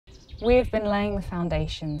We have been laying the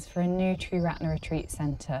foundations for a new Triratna Retreat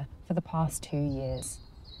Centre for the past 2 years.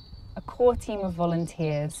 A core team of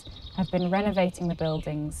volunteers have been renovating the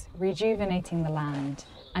buildings, rejuvenating the land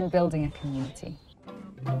and building a community.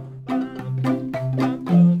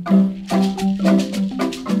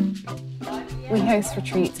 We host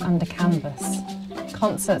retreats under canvas,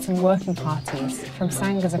 concerts and working parties from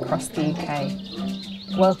sanghas across the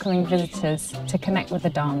UK, welcoming visitors to connect with the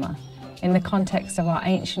Dharma in the context of our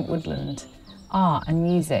ancient woodland, art and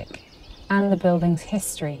music, and the building's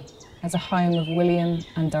history as a home of William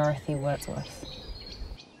and Dorothy Wordsworth.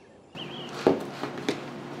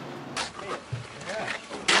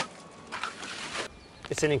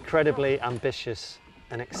 It's an incredibly ambitious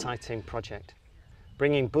and exciting project,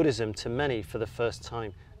 bringing Buddhism to many for the first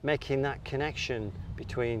time, making that connection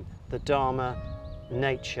between the Dharma,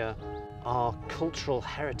 nature, our cultural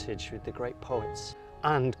heritage with the great poets,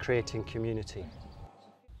 and creating community.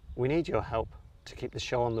 We need your help to keep the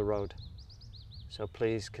show on the road, so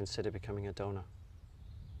please consider becoming a donor.